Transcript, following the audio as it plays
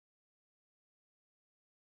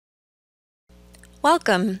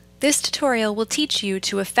Welcome! This tutorial will teach you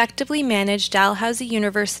to effectively manage Dalhousie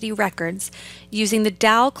University records using the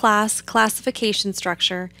DalCLASS classification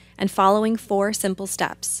structure and following 4 simple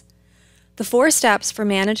steps. The 4 steps for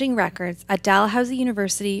managing records at Dalhousie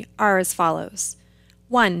University are as follows.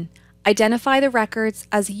 1. Identify the records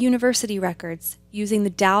as university records using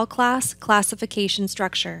the DalCLASS classification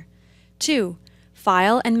structure. 2.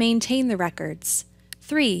 File and maintain the records.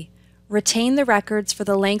 3. Retain the records for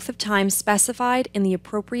the length of time specified in the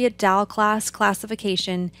appropriate DalCLASS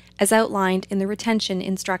classification as outlined in the retention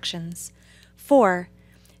instructions. 4.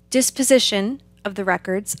 Disposition of the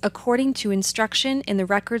records according to instruction in the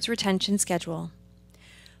records retention schedule.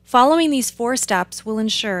 Following these 4 steps will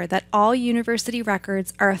ensure that all university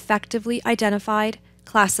records are effectively identified,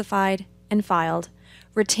 classified, and filed,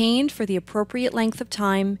 retained for the appropriate length of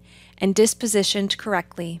time, and dispositioned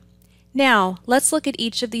correctly. Now, let's look at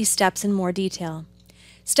each of these steps in more detail.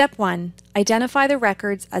 Step 1. Identify the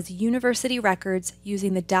records as university records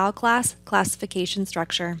using the DalCLASS classification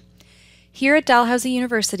structure. Here at Dalhousie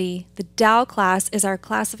University, the DalCLASS is our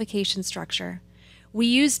classification structure. We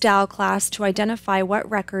use DalCLASS to identify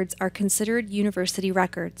what records are considered university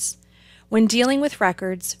records. When dealing with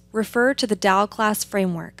records, refer to the DalCLASS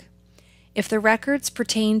framework. If the records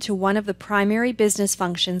pertain to one of the primary business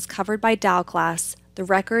functions covered by DalCLASS, the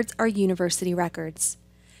records are university records.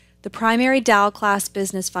 The primary DalCLASS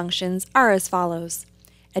business functions are as follows.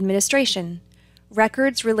 Administration.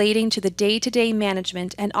 Records relating to the day-to-day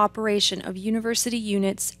management and operation of university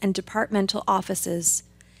units and departmental offices.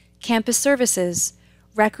 Campus services.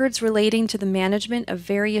 Records relating to the management of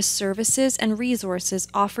various services and resources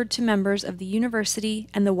offered to members of the university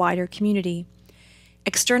and the wider community.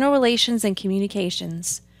 External relations and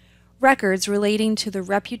communications. Records relating to the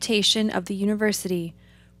reputation of the university,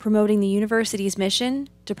 promoting the university's mission,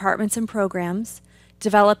 departments and programs,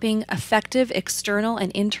 developing effective external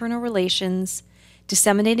and internal relations,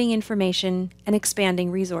 disseminating information, and expanding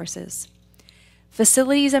resources.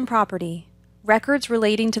 Facilities and property. Records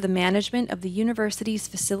relating to the management of the university's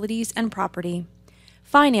facilities and property.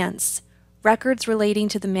 Finance. Records relating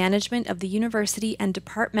to the management of the university and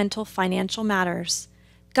departmental financial matters.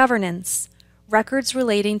 Governance. Records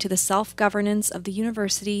relating to the self-governance of the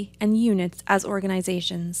university and units as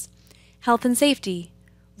organizations. Health and safety.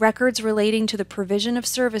 Records relating to the provision of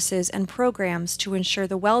services and programs to ensure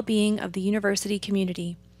the well-being of the university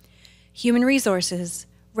community. Human resources.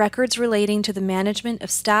 Records relating to the management of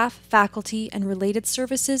staff, faculty, and related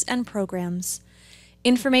services and programs.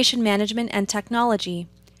 Information management and technology.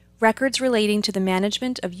 Records relating to the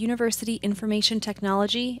management of university information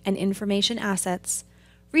technology and information assets.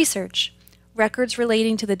 Research. Records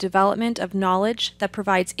relating to the development of knowledge that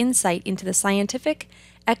provides insight into the scientific,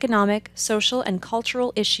 economic, social, and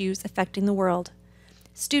cultural issues affecting the world.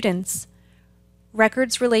 Students.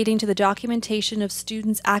 Records relating to the documentation of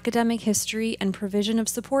students' academic history and provision of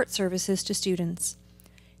support services to students.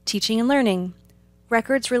 Teaching and learning.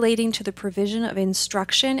 Records relating to the provision of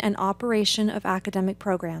instruction and operation of academic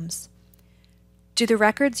programs. Do the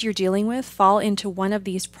records you're dealing with fall into one of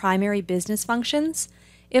these primary business functions?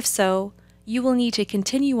 If so, you will need to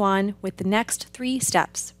continue on with the next 3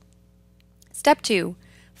 steps. Step 2.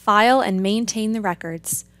 File and maintain the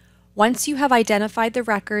records. Once you have identified the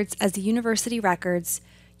records as university records,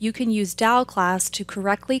 you can use DalCLASS to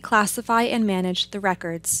correctly classify and manage the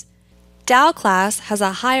records. DalCLASS has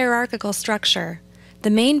a hierarchical structure. The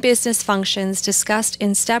main business functions discussed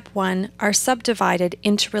in Step 1 are subdivided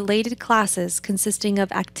into related classes consisting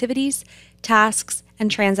of activities, tasks, and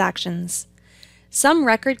transactions. Some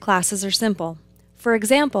record classes are simple. For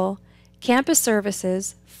example, campus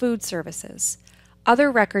services, food services.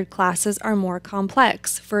 Other record classes are more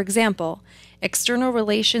complex. For example, external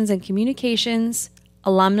relations and communications,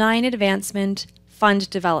 alumni and advancement, fund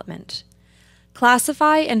development.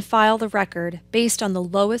 Classify and file the record based on the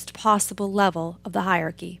lowest possible level of the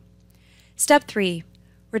hierarchy. Step 3.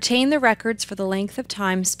 Retain the records for the length of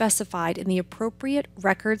time specified in the appropriate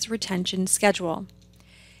records retention schedule.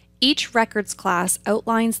 Each records class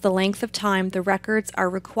outlines the length of time the records are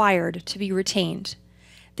required to be retained.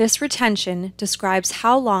 This retention describes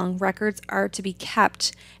how long records are to be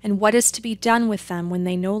kept and what is to be done with them when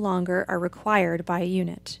they no longer are required by a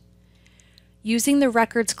unit. Using the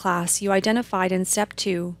records class you identified in Step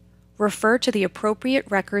 2, refer to the appropriate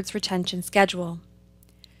records retention schedule.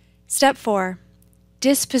 Step 4.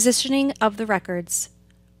 Dispositioning of the records,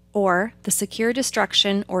 or the secure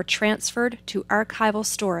destruction or transferred to archival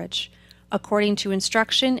storage, according to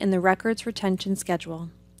instruction in the records retention schedule.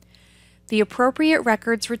 The appropriate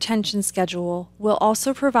records retention schedule will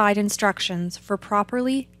also provide instructions for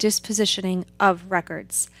properly dispositioning of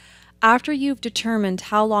records. After you've determined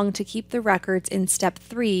how long to keep the records in Step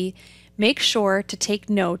 3, make sure to take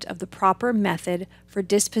note of the proper method for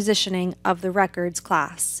dispositioning of the records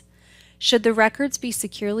class. Should the records be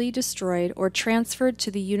securely destroyed or transferred to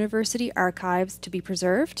the university archives to be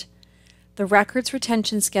preserved? The records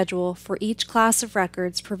retention schedule for each class of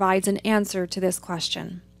records provides an answer to this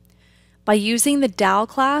question. By using the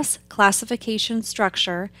DalCLASS classification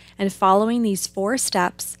structure and following these 4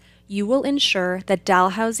 steps, you will ensure that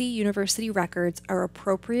Dalhousie University records are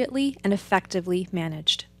appropriately and effectively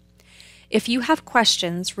managed. If you have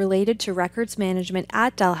questions related to records management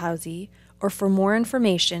at Dalhousie, or for more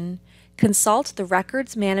information, consult the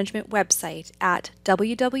Records Management website at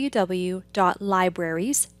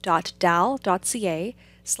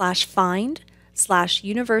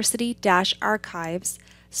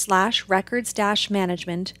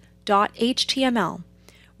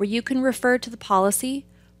where you can refer to the policy,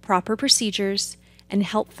 proper procedures, and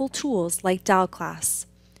helpful tools like DalCLASS.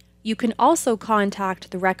 You can also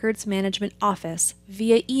contact the Records Management Office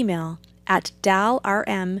via email at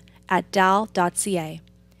dalrm@dal.ca.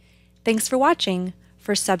 Thanks for watching.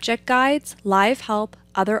 For subject guides, live help,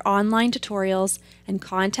 other online tutorials, and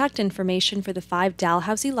contact information for the 5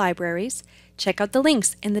 Dalhousie libraries, check out the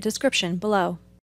links in the description below.